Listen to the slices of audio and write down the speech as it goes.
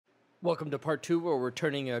Welcome to part 2 where we're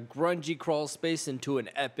turning a grungy crawl space into an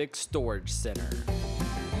epic storage center.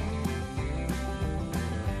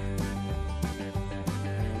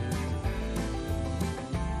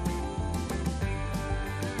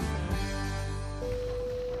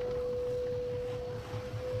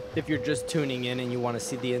 If you're just tuning in and you want to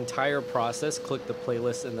see the entire process, click the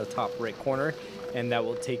playlist in the top right corner and that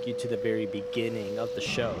will take you to the very beginning of the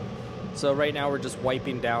show. So right now we're just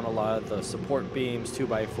wiping down a lot of the support beams,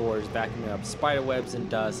 2x4s, vacuuming up spider webs and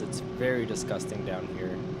dust. It's very disgusting down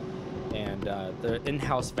here. And the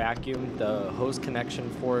in-house vacuum, the hose connection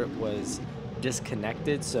for it was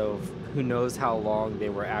disconnected, so who knows how long they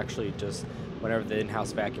were actually just, whenever the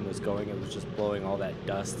in-house vacuum was going, it was just blowing all that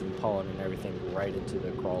dust and pollen and everything right into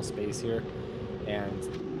the crawl space here.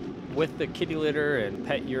 And with the kitty litter and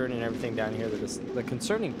pet urine and everything down here, the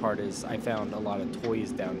concerning part is I found a lot of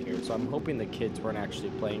toys down here. So I'm hoping the kids weren't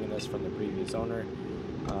actually playing in this from the previous owner.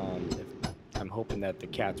 I'm hoping that the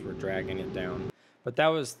cats were dragging it down. But that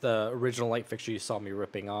was the original light fixture you saw me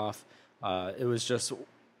ripping off. It was just,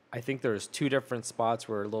 I think there was 2 different spots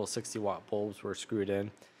where little 60-watt bulbs were screwed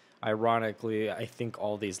in. Ironically, I think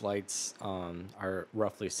all these lights are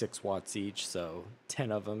roughly 6 watts each, so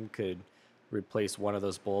 10 of them could replace one of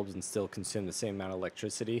those bulbs and still consume the same amount of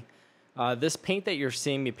electricity. This paint that you're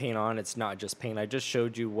seeing me paint on, it's not just paint. I just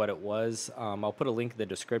showed you what it was. I'll put a link in the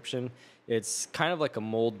description. It's kind of like a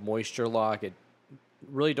mold moisture lock. It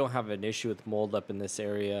really don't have an issue with mold up in this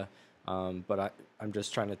area, but I'm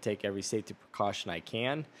just trying to take every safety precaution I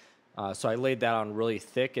can. So I laid that on really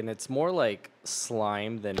thick, and it's more like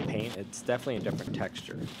slime than paint. It's definitely a different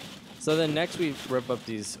texture. So then next we rip up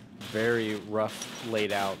these very rough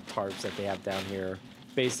laid out tarps that they have down here.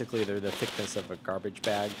 Basically they're the thickness of a garbage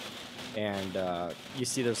bag. And you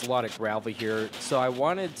see there's a lot of gravel here. So I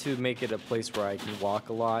wanted to make it a place where I can walk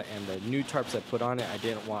a lot, and the new tarps I put on it, I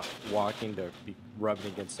didn't want walking to be rubbing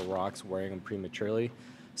against the rocks, wearing them prematurely.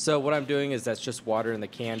 So what I'm doing is that's just water in the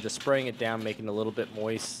can, just spraying it down, making it a little bit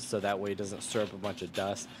moist so that way it doesn't stir up a bunch of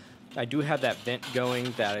dust. I do have that vent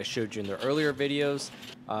going that I showed you in the earlier videos,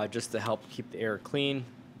 just to help keep the air clean.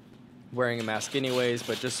 Wearing a mask anyways,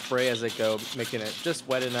 but just spray as I go, making it just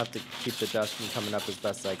wet enough to keep the dust from coming up as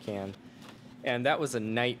best I can. And that was a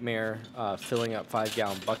nightmare, filling up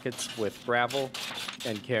 5-gallon buckets with gravel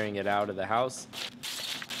and carrying it out of the house.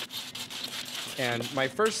 And my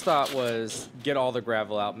first thought was get all the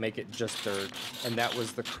gravel out, make it just dirt, and that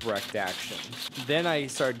was the correct action. Then I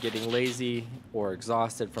started getting lazy or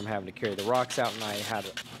exhausted from having to carry the rocks out, and I had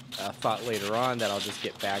a thought later on that I'll just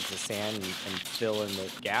get bags of sand and fill in the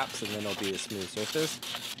gaps, and then it'll be a smooth surface.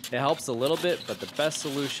 It helps a little bit, but the best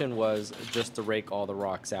solution was just to rake all the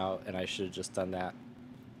rocks out, and I should have just done that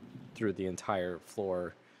through the entire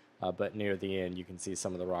floor. But near the end, you can see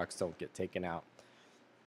some of the rocks don't get taken out.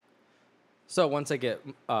 So once I get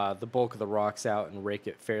the bulk of the rocks out and rake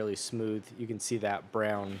it fairly smooth, you can see that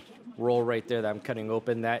brown roll right there that I'm cutting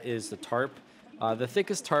open. That is the tarp. The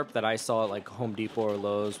thickest tarp that I saw at like Home Depot or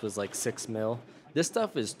Lowe's was like 6 mil. This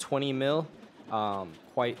stuff is 20 mil,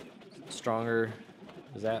 quite stronger.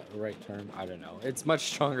 Is that the right term? I don't know. It's much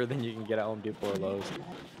stronger than you can get at Home Depot or Lowe's.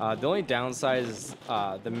 The only downside is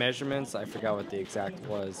the measurements. I forgot what the exact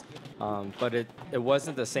was, but it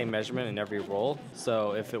wasn't the same measurement in every roll.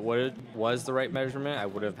 So if it was the right measurement, I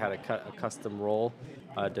would have had to cut a custom roll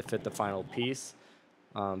to fit the final piece.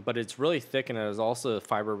 But it's really thick, and it is also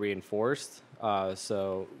fiber reinforced.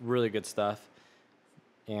 So really good stuff.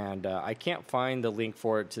 And I can't find the link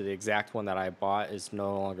for it to the exact one that I bought. Is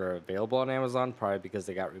no longer available on Amazon, probably because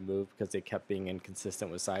they got removed because they kept being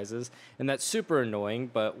inconsistent with sizes. And that's super annoying,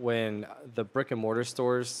 but when the brick and mortar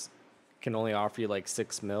stores can only offer you like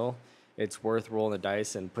 6 mil, it's worth rolling the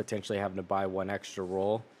dice and potentially having to buy one extra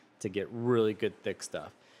roll to get really good thick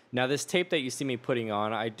stuff. Now this tape that you see me putting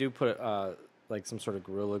on, I do put like some sort of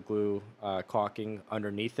Gorilla Glue caulking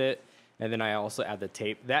underneath it. And then I also add the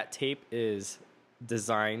tape. That tape is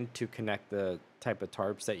designed to connect the type of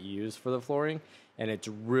tarps that you use for the flooring, and it's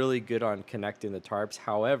really good on connecting the tarps.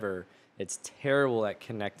 However, it's terrible at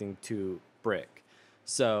connecting to brick.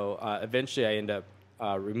 So eventually I end up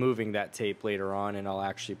removing that tape later on, and I'll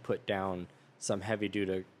actually put down some heavy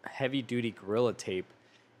duty Gorilla tape.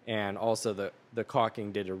 And also the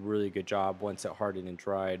caulking did a really good job once it hardened and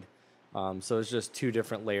dried. So it's just 2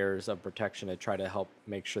 different layers of protection to try to help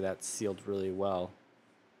make sure that's sealed really well.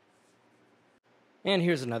 And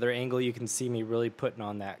here's another angle. You can see me really putting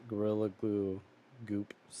on that Gorilla Glue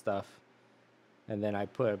goop stuff. And then I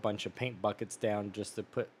put a bunch of paint buckets down just to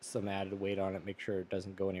put some added weight on it, make sure it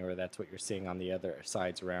doesn't go anywhere. That's what you're seeing on the other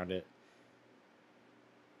sides around it.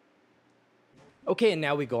 Okay, and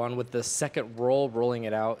now we go on with the second roll, rolling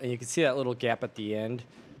it out, and you can see that little gap at the end.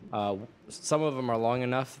 Some of them are long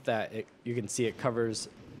enough that you can see it covers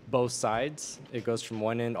both sides. It goes from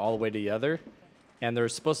one end all the way to the other, and they're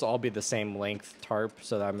supposed to all be the same length tarp,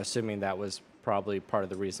 so I'm assuming that was probably part of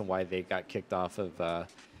the reason why they got kicked off of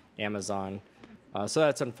Amazon. So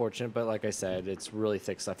that's unfortunate, but like I said, it's really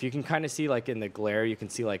thick stuff. You can kind of see, like in the glare, you can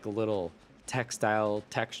see like a little textile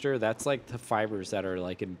texture. That's like the fibers that are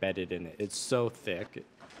like embedded in it. It's so thick.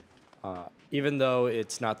 Even though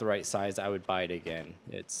it's not the right size, I would buy it again.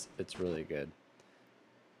 It's really good.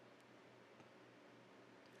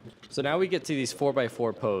 So now we get to these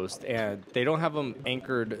 4x4 posts, and they don't have them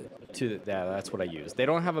anchored to that's what I use. They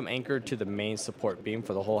don't have them anchored to the main support beam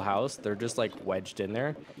for the whole house. They're just like wedged in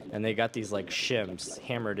there, and they got these like shims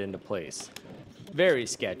hammered into place. Very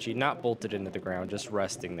sketchy, not bolted into the ground, just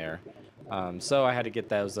resting there. So I had to get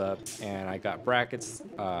those up, and I got brackets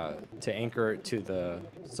to anchor it to the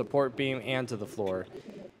support beam and to the floor.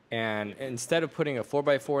 And instead of putting a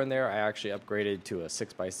 4x4 in there, I actually upgraded to a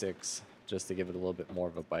 6x6 just to give it a little bit more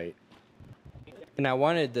of a bite. And I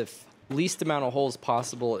wanted the least amount of holes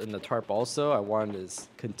possible in the tarp also. I wanted as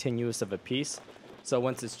continuous of a piece. So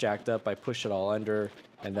once it's jacked up, I push it all under,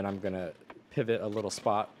 and then I'm going to pivot a little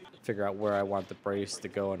spot, figure out where I want the brace to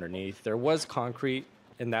go underneath. There was concrete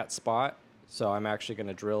in that spot, so I'm actually going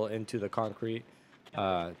to drill into the concrete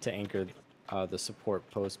to anchor the support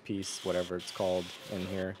post piece, whatever it's called, in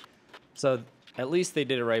here. So at least they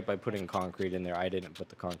did it right by putting concrete in there. I didn't put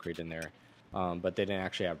the concrete in there, but they didn't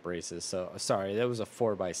actually have braces. So sorry, that was a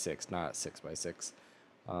 4x6, not a 6x6.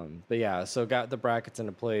 But yeah, so got the brackets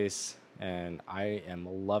into place, and I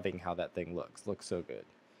am loving how that thing looks. Looks so good.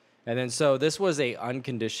 And then so this was a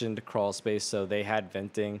unconditioned crawl space, so they had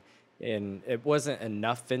venting, and it wasn't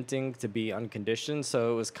enough venting to be unconditioned,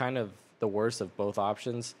 so it was kind of the worst of both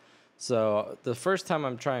options. So the first time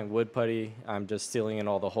I'm trying wood putty, I'm just sealing in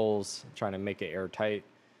all the holes, trying to make it airtight.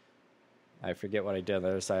 I forget what I did on the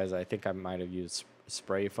other side. I think I might have used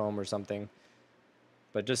spray foam or something.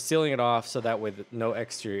 But just sealing it off so that way no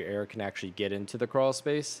exterior air can actually get into the crawl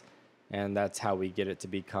space. And that's how we get it to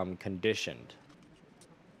become conditioned.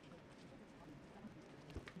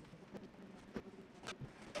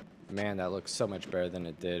 Man, that looks so much better than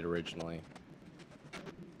it did originally.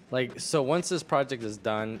 Like, so once this project is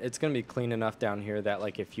done, it's going to be clean enough down here that,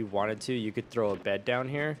 like, if you wanted to, you could throw a bed down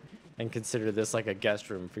here and consider this like a guest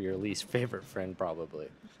room for your least favorite friend, probably.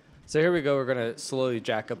 So here we go. We're going to slowly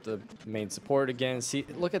jack up the main support again. See,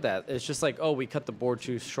 look at that. It's just like, oh, we cut the board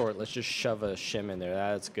too short. Let's just shove a shim in there.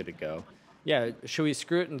 That's good to go. Yeah, should we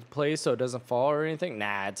screw it in place so it doesn't fall or anything?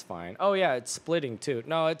 Nah, it's fine. Oh, yeah, it's splitting too.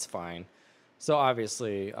 No, it's fine. So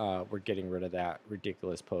obviously, we're getting rid of that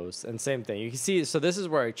ridiculous post. And same thing. You can see, so this is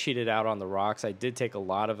where I cheated out on the rocks. I did take a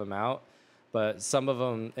lot of them out, but some of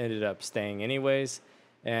them ended up staying anyways.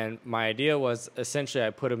 And my idea was essentially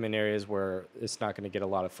I put them in areas where it's not going to get a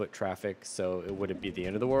lot of foot traffic, so it wouldn't be the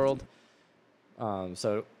end of the world.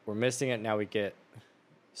 So we're missing it. Now we get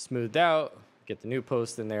smoothed out, get the new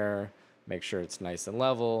post in there, make sure it's nice and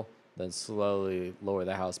level, then slowly lower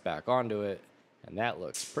the house back onto it. And that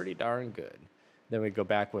looks pretty darn good. Then we go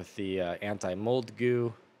back with the anti-mold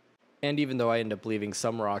goo. And even though I end up leaving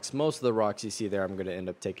some rocks, most of the rocks you see there I'm going to end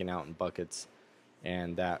up taking out in buckets.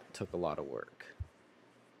 And that took a lot of work.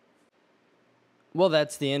 Well,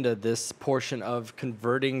 that's the end of this portion of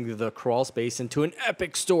converting the crawl space into an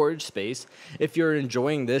epic storage space. If you're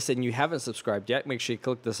enjoying this and you haven't subscribed yet, make sure you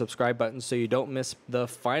click the subscribe button so you don't miss the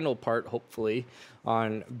final part, hopefully,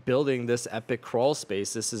 on building this epic crawl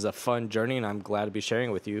space. This is a fun journey, and I'm glad to be sharing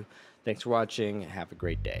it with you. Thanks for watching. Have a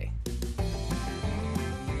great day.